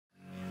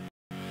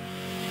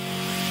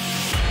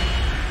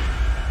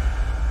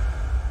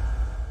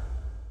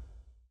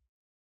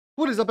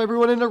What is up,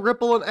 everyone in the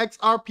Ripple and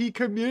XRP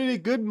community?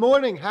 Good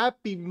morning.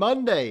 Happy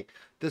Monday,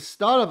 the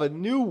start of a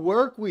new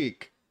work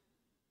week.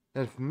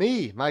 And for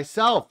me,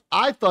 myself,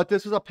 I thought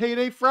this was a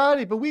payday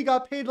Friday, but we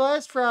got paid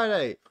last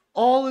Friday.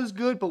 All is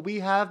good, but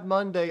we have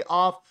Monday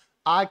off.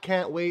 I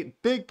can't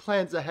wait. Big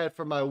plans ahead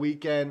for my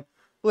weekend.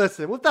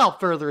 Listen, without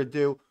further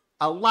ado,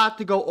 a lot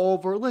to go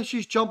over. Let's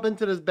just jump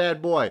into this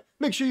bad boy.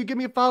 Make sure you give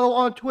me a follow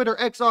on Twitter,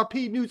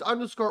 XRP News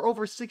 _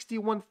 over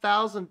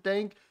 61,000.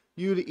 Thank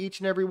you to each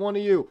and every one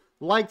of you.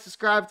 Like,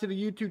 subscribe to the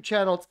YouTube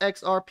channel. It's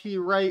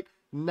XRP right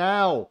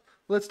now.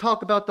 Let's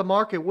talk about the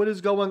market. What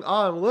is going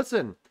on?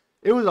 Listen,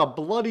 it was a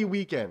bloody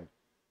weekend.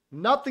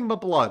 Nothing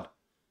but blood.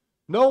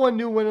 No one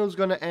knew when it was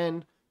going to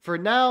end. For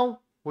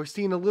now, we're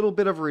seeing a little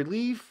bit of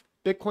relief.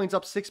 Bitcoin's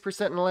up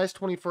 6% in the last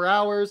 24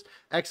 hours.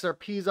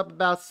 XRP's up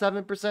about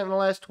 7% in the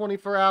last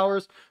 24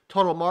 hours.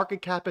 Total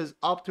market cap is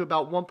up to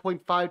about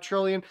 1.5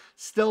 trillion.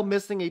 Still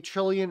missing $1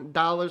 trillion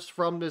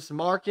from this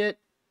market.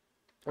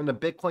 And the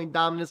Bitcoin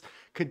dominance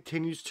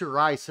continues to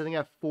rise, sitting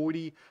at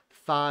 45%.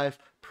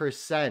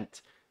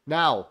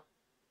 Now,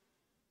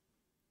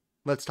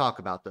 let's talk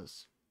about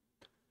this.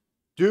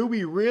 Do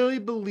we really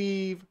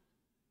believe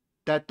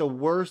that the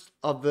worst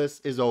of this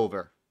is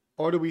over?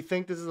 Or do we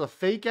think this is a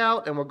fake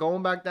out and we're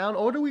going back down?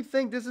 Or do we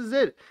think this is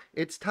it?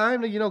 It's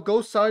time to,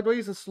 go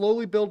sideways and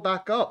slowly build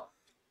back up.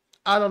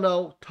 I don't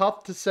know.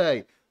 Tough to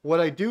say.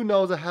 What I do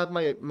know is I have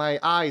my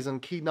eyes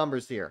on key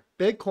numbers here.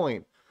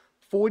 Bitcoin.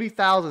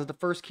 40,000 is the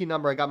first key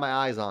number I got my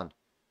eyes on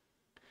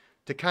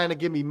to kind of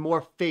give me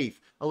more faith,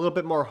 a little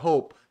bit more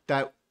hope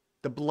that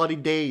the bloody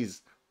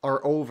days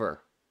are over.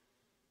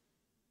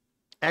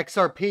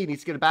 XRP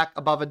needs to get back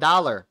above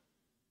 $1.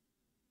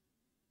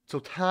 So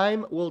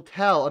time will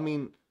tell. I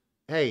mean,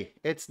 hey,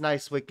 it's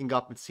nice waking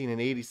up and seeing an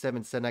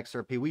 87-cent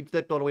XRP. We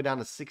dipped all the way down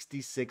to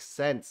 66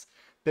 cents.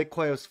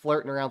 Bitcoin was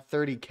flirting around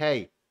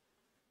 30K.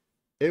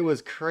 It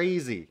was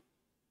crazy.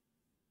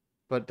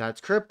 But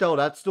that's crypto.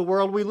 That's the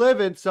world we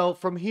live in. So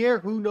from here,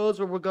 who knows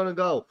where we're going to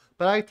go.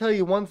 But I tell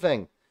you one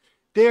thing.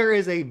 There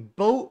is a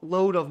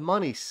boatload of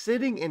money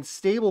sitting in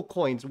stable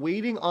coins,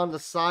 waiting on the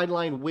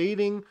sideline,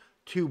 waiting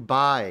to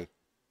buy.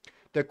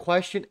 The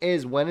question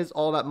is, when is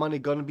all that money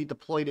going to be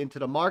deployed into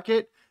the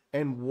market?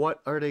 And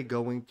what are they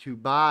going to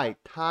buy?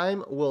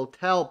 Time will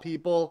tell,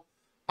 people.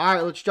 All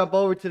right, let's jump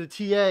over to the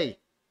TA.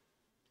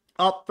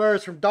 Up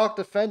first from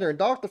Dr. Fender. And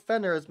Dr.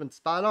 Fender has been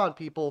spot on,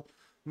 people.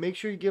 Make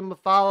sure you give him a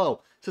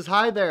follow. It says,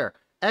 hi there.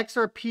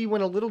 XRP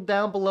went a little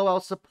down below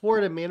our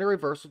support and made a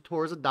reversal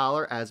towards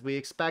 $1 as we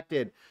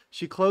expected.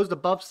 She closed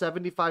above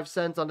 75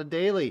 cents on the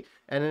daily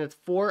and in its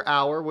 4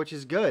 hour, which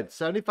is good.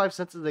 75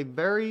 cents is a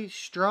very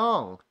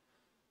strong.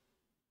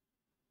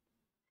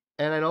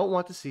 And I don't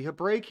want to see her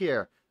break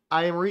here.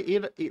 I am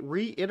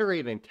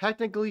reiterating.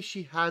 Technically,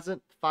 she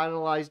hasn't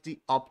finalized the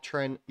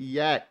uptrend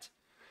yet.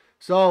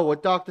 So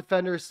what Dr.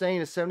 Fender is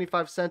saying is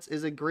 75 cents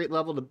is a great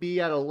level to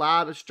be at. A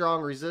lot of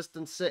strong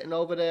resistance sitting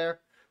over there.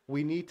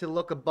 We need to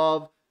look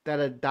above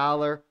that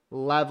 $1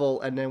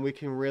 level, and then we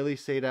can really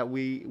say that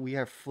we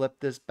have flipped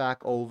this back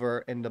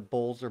over and the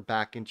bulls are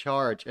back in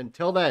charge.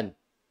 Until then,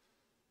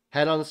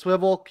 head on the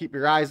swivel, keep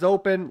your eyes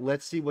open.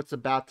 Let's see what's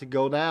about to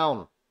go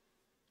down.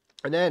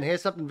 And then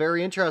here's something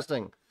very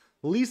interesting.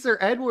 Lisa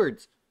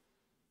Edwards,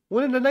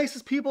 one of the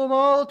nicest people on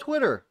all of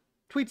Twitter,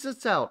 tweets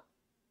this out.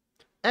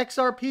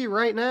 XRP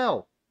right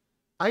now.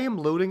 I am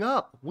loading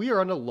up. We are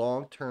on a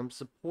long-term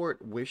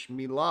support. Wish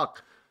me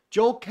luck.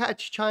 Joel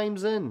Catch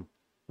chimes in.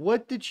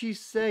 What did she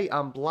say?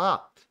 I'm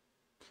blocked.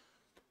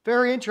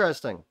 Very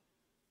interesting.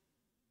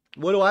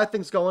 What do I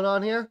think's going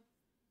on here?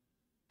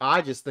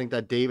 I just think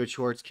that David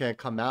Schwartz can't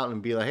come out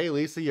and be like, hey,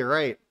 Lisa, you're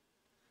right.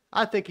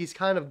 I think he's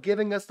kind of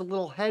giving us the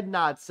little head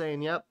nod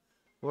saying, yep,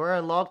 we're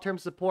on long-term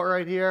support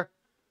right here.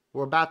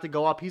 We're about to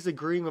go up. He's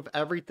agreeing with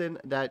everything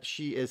that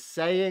she is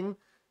saying.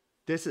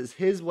 This is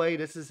his way.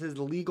 This is his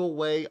legal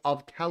way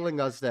of telling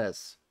us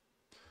this.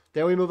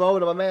 Then we move over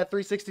to my man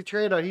 360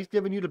 Trader. He's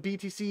giving you the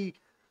BTC,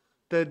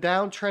 the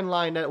downtrend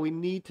line that we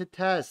need to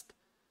test.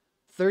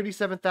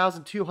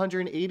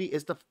 37,280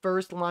 is the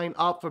first line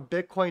up for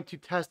Bitcoin to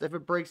test. If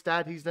it breaks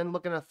that, he's then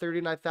looking at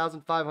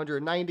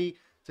 39,590.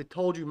 So I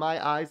told you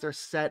my eyes are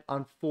set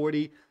on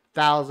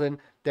 40,000.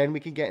 Then we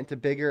can get into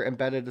bigger and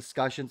better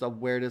discussions of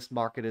where this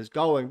market is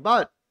going.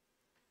 But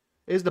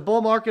is the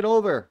bull market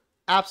over?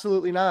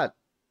 Absolutely not.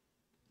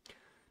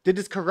 Did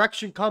this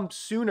correction come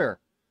sooner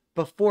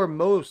before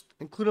most,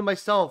 including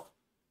myself,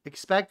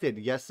 expected?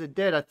 Yes, it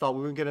did. I thought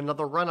we would get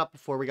another run up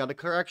before we got a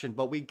correction,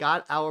 but we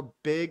got our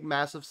big,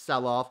 massive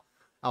sell-off,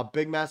 our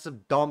big,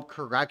 massive dump,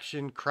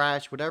 correction,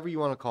 crash, whatever you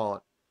want to call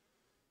it.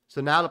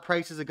 So now the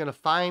prices are going to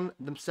find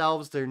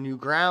themselves their new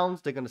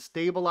grounds. They're going to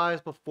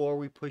stabilize before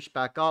we push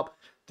back up.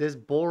 This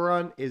bull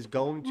run is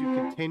going to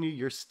continue.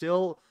 You're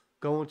still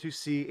going to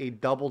see a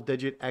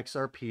double-digit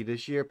XRP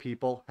this year,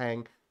 people.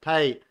 Hang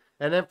tight.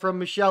 And then from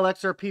Michelle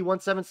XRP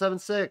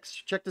 1776,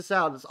 check this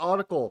out. This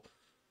article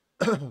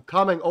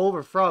coming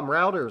over from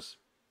Routers.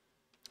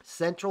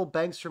 Central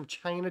banks from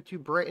China to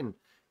Britain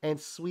and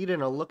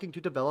Sweden are looking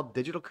to develop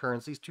digital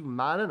currencies to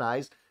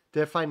modernize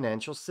their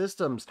financial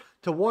systems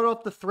to ward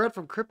off the threat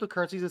from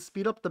cryptocurrencies and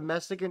speed up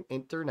domestic and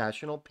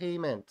international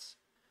payments.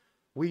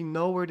 We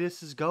know where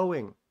this is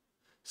going.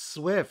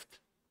 Swift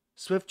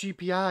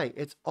GPI,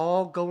 it's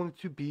all going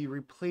to be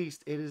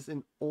replaced. It is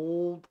an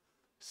old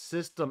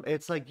system.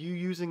 It's like you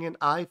using an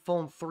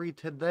iPhone 3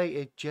 today.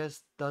 It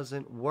just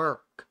doesn't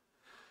work.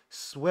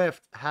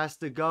 Swift has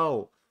to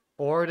go,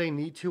 or they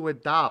need to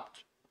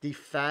adopt the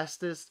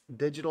fastest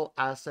digital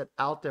asset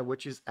out there,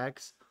 which is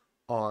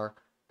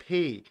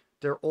XRP.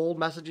 Their old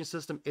messaging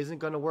system isn't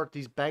going to work.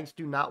 These banks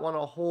do not want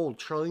to hold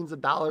trillions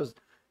of dollars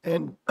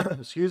in,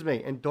 excuse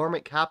me, in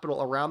dormant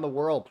capital around the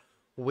world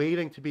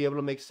waiting to be able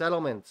to make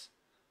settlements.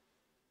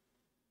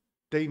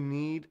 They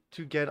need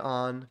to get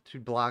on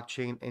to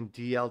blockchain and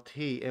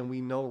DLT, and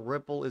we know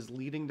Ripple is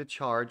leading the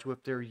charge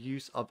with their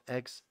use of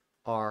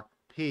XRP.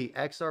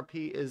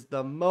 XRP is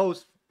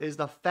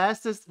the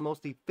fastest,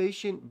 most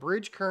efficient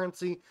bridge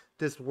currency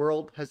this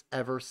world has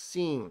ever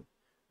seen.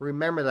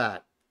 Remember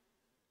that.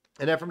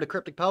 And then from the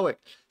Cryptic Poet,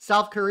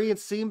 South Korean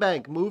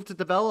Bank moved to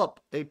develop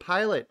a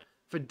pilot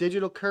for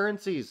digital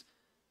currencies.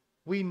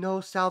 We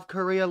know South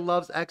Korea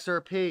loves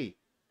XRP.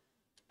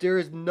 There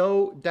is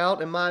no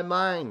doubt in my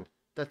mind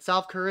that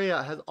South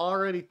Korea has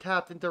already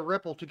tapped into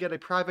Ripple to get a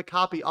private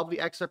copy of the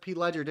XRP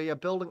ledger. They are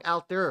building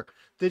out their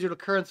digital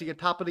currency on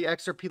top of the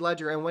XRP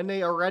ledger, and when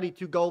they are ready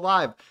to go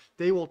live,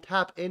 they will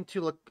tap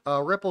into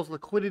Ripple's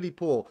liquidity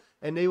pool,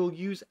 and they will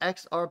use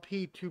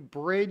XRP to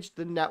bridge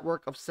the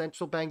network of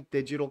central bank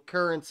digital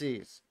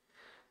currencies.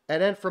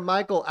 And then from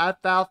Michael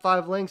at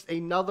Val5 Links,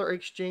 another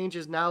exchange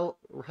has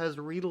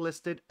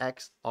relisted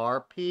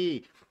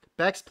XRP.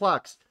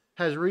 Bexplex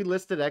has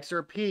relisted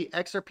XRP.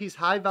 XRP's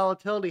high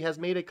volatility has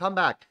made a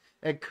comeback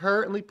and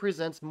currently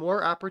presents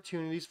more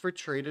opportunities for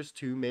traders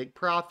to make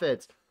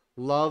profits.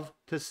 Love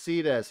to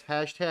see this.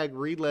 Hashtag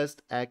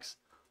relist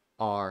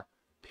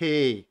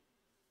XRP.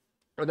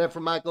 And then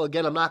from Michael,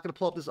 again, I'm not going to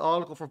pull up this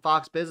article from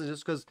Fox Business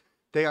just because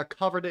they are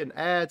covered in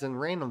ads and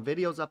random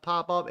videos that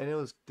pop up, and it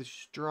was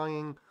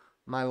destroying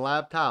my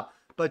laptop.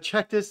 But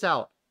check this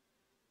out.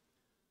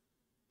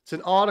 It's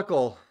an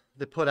article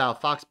they put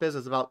out, Fox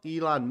Business, about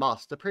Elon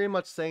Musk. They're pretty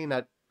much saying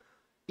that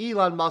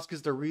Elon Musk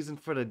is the reason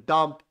for the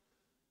dump.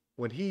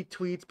 When he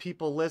tweets,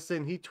 people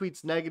listen. He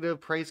tweets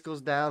negative, price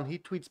goes down. He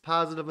tweets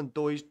positive on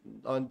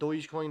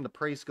Dogecoin, the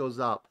price goes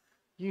up.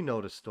 You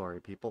know the story,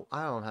 people.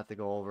 I don't have to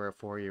go over it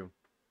for you.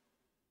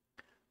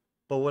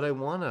 But what I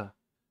want to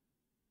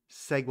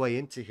segue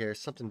into here is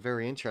something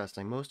very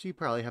interesting. Most of you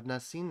probably have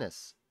not seen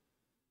this.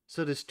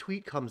 So this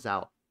tweet comes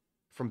out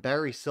from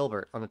Barry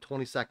Silbert on the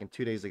 22nd,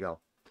 2 days ago.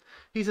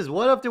 He says,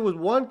 what if there was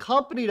one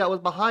company that was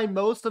behind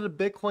most of the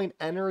Bitcoin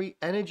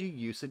energy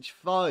usage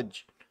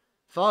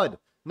FUD?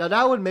 Now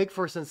that would make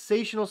for a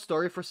sensational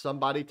story for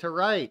somebody to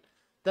write.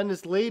 Then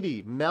this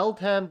lady,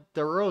 Meltem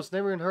DeRose,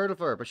 never even heard of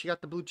her, but she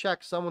got the blue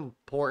check, someone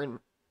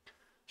important.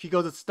 She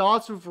goes, it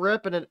starts with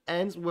RIP and it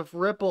ends with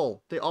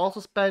Ripple. They also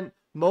spent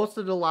most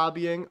of the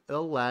lobbying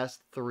the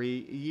last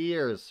 3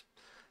 years.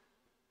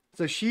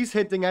 So she's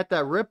hinting at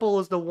that Ripple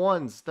is the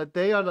ones, that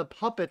they are the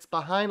puppets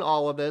behind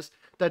all of this,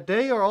 that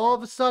they are all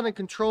of a sudden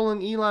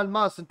controlling Elon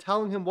Musk and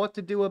telling him what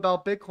to do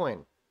about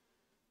Bitcoin.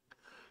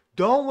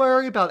 Don't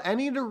worry about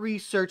any of the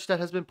research that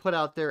has been put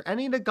out there,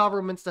 any of the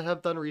governments that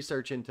have done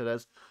research into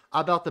this,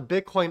 about the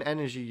Bitcoin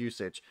energy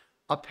usage.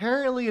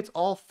 Apparently, it's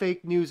all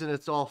fake news and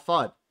it's all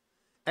FUD.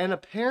 And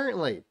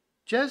apparently,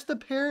 just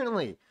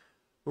apparently,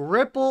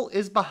 Ripple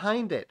is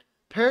behind it.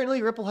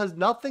 Apparently, Ripple has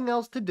nothing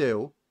else to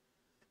do.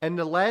 And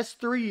the last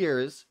 3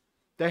 years,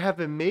 they have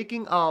been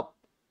making up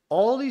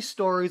all these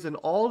stories and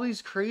all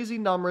these crazy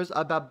numbers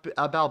about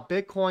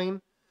Bitcoin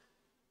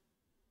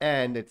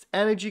and its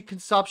energy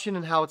consumption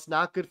and how it's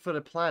not good for the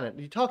planet.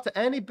 You talk to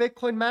any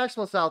Bitcoin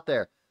maximalists out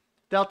there,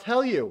 they'll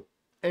tell you.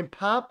 And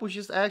Pop was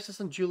just asked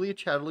this on Julia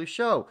Chatterley's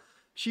show.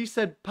 She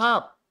said,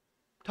 Pop,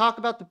 talk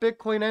about the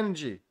Bitcoin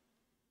energy.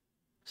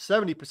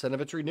 70% of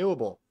it's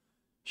renewable.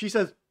 She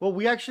says, well,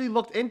 we actually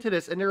looked into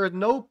this and there is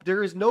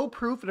no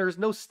proof and there is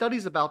no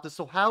studies about this.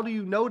 So how do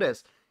you know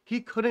this?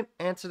 He couldn't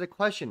answer the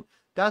question.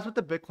 That's what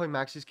the Bitcoin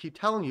maxis keep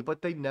telling you,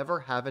 but they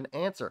never have an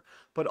answer.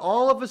 But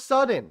all of a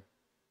sudden,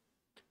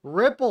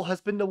 Ripple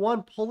has been the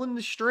one pulling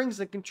the strings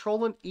and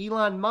controlling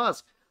Elon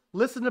Musk.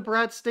 Listen to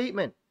Brad's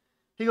statement.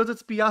 He goes,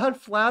 it's beyond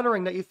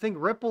flattering that you think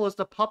Ripple is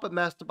the puppet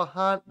master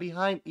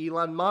behind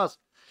Elon Musk.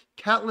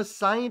 Countless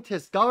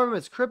scientists,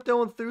 governments,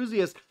 crypto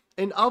enthusiasts,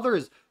 and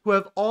others who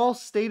have all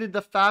stated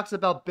the facts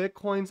about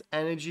Bitcoin's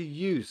energy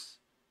use.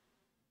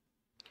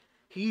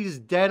 He's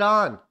dead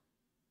on.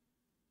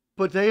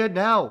 But they are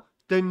now,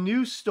 the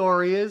new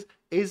story is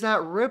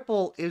that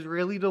Ripple is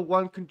really the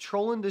one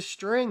controlling the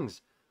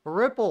strings.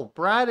 Ripple,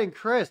 Brad and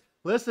Chris.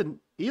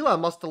 Listen,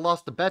 Elon must have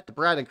lost the bet to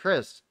Brad and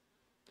Chris.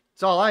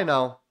 That's all I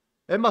know.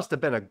 It must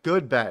have been a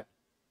good bet.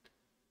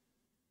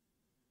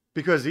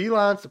 Because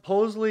Elon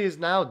supposedly is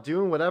now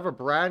doing whatever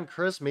Brad and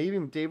Chris, maybe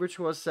even David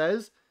Chua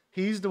says.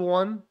 He's the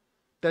one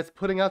that's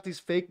putting out these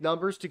fake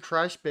numbers to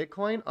crash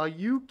Bitcoin. Are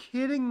you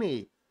kidding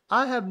me?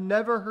 I have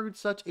never heard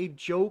such a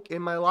joke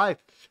in my life.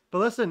 But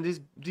listen, these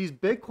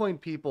Bitcoin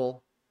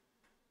people,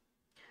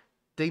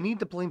 they need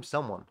to blame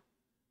someone.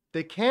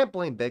 They can't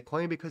blame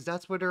Bitcoin because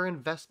that's where their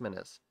investment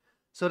is.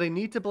 So they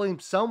need to blame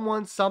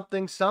someone,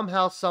 something,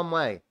 somehow, some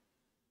way.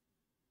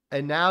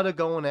 And now they're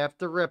going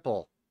after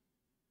Ripple.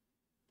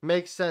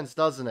 Makes sense,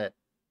 doesn't it?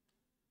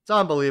 It's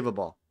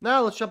unbelievable.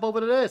 Now let's jump over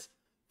to this.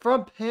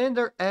 From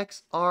Panda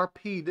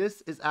XRP.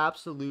 This is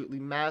absolutely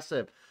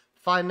massive.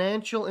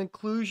 Financial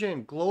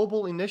Inclusion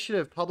Global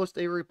Initiative published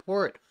a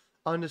report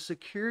on the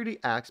security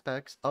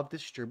aspects of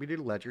distributed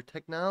ledger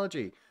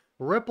technology.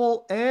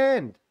 Ripple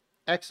and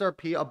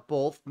XRP are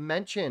both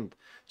mentioned.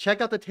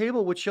 Check out the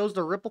table which shows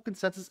the Ripple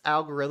consensus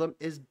algorithm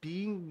is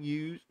being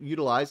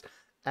utilized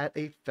at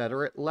a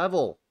federal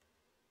level.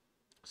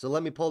 So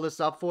let me pull this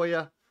up for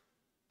you.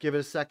 Give it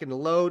a second to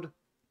load.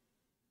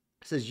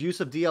 It says use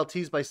of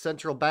DLTs by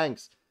central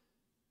banks.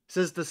 It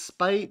says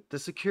despite the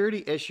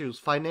security issues,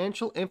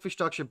 financial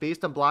infrastructure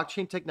based on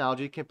blockchain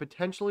technology can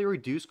potentially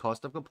reduce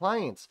cost of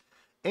compliance,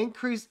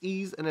 increase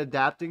ease in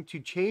adapting to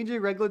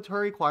changing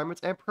regulatory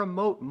requirements, and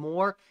promote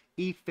more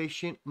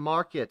efficient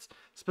markets.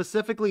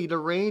 Specifically, the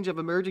range of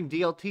emerging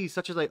DLTs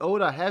such as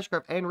IOTA,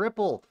 Hashgraph, and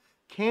Ripple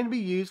can be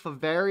used for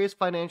various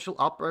financial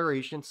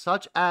operations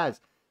such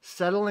as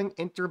settling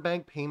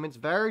interbank payments,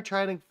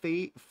 verifying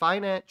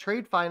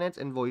trade finance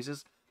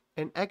invoices,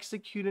 and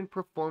executing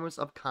performance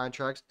of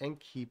contracts and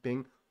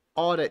keeping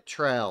audit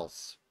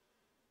trails.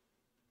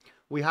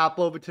 We hop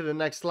over to the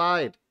next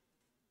slide.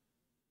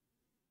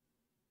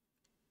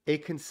 A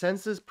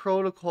consensus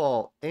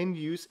protocol in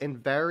use in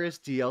various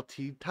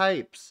DLT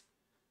types.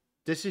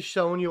 This is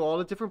showing you all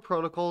the different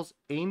protocols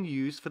in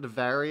use for the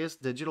various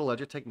digital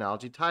ledger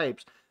technology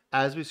types.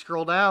 As we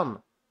scroll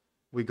down,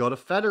 we go to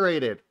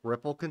Federated,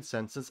 Ripple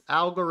Consensus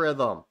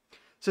Algorithm. It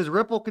says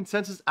Ripple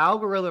Consensus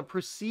Algorithm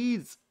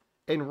proceeds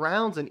in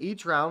rounds. In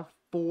each round,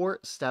 4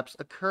 steps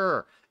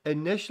occur.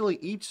 Initially,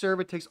 each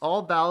server takes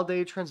all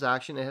validated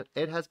transactions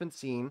it has been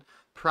seen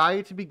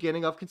prior to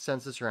beginning of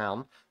consensus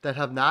round that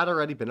have not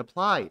already been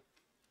applied.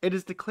 It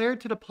is declared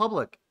to the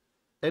public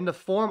in the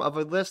form of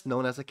a list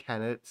known as a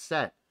candidate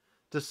set.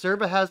 The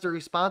server has the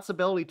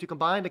responsibility to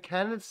combine the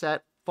candidate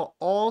set for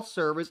all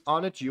servers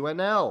on its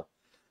UNL.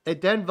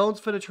 It then votes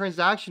for the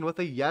transaction with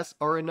a yes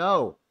or a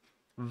no.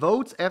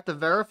 Votes after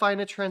verifying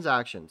the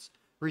transactions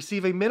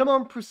receive a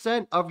minimum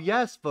 % of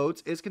yes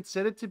votes is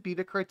considered to be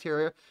the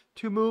criteria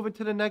to move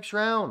into the next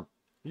round.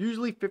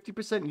 Usually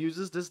 50%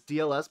 uses this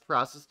DLS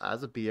process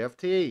as a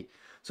BFT.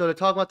 So they're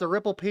talking about the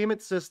Ripple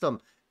payment system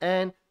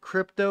and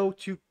crypto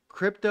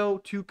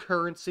to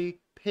currency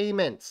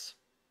payments.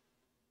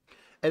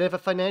 And if a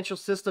financial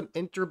system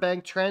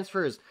interbank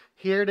transfers,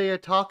 here they are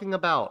talking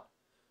about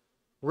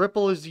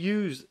Ripple is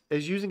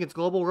using its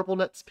global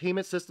RippleNet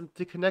payment system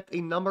to connect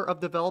a number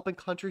of developing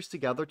countries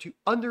together to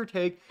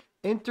undertake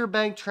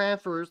interbank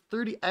transfers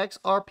through the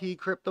XRP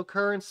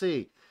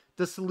cryptocurrency.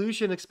 The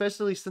solution,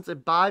 especially since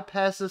it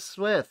bypasses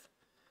SWIFT,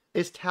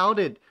 is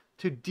touted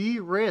to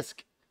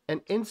de-risk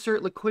and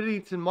insert liquidity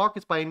into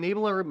markets by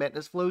enabling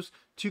remittance flows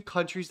to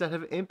countries that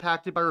have been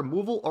impacted by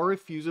removal or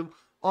refusal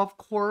of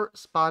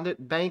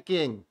correspondent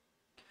banking.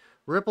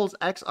 Ripple's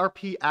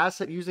XRP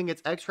asset using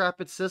its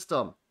XRapid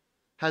system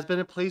has been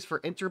in place for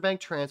interbank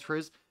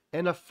transfers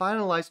and are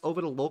finalized over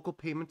the local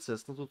payment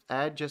systems, which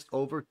add just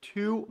over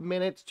 2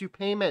 minutes to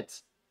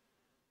payments,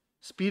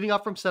 speeding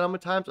up from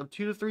settlement times of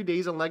 2 to 3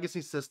 days on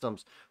legacy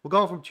systems. We're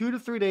going from 2 to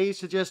 3 days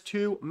to just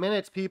 2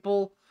 minutes,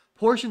 people.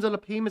 Portions of the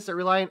payments that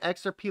rely on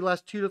XRP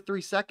last 2 to 3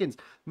 seconds,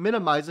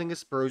 minimizing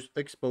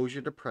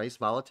exposure to price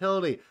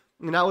volatility.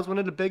 And that was one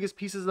of the biggest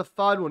pieces of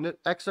FUD when the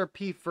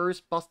XRP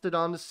first busted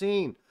on the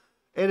scene.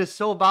 It is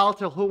so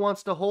volatile, who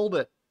wants to hold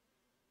it?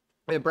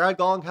 And Brad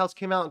Gollinghouse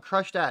came out and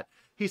crushed that.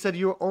 He said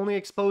you were only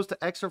exposed to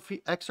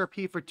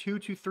XRP for 2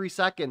 to 3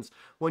 seconds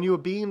when you were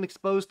being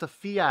exposed to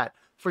fiat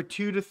for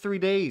 2 to 3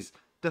 days.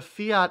 The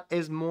fiat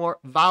is more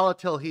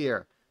volatile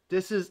here.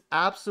 This is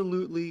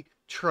absolutely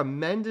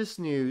tremendous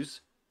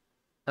news.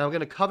 And I'm going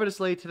to cover this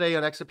later today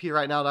on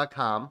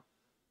XRPrightnow.com.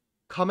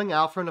 Coming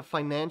out from the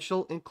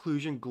Financial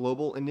Inclusion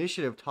Global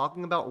Initiative,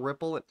 talking about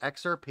Ripple and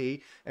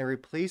XRP and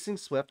replacing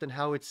SWIFT and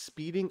how it's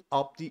speeding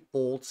up the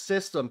old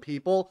system,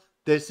 people.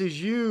 This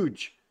is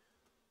huge.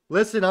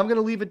 Listen, I'm going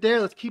to leave it there.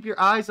 Let's keep your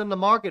eyes on the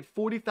market.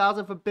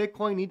 40,000 for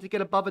Bitcoin. Need to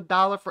get above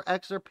 $1 for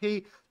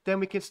XRP. Then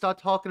we can start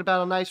talking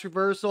about a nice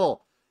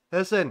reversal.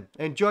 Listen,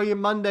 enjoy your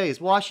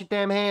Mondays. Wash your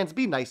damn hands.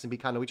 Be nice and be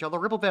kind to each other.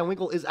 Ripple Van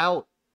Winkle is out.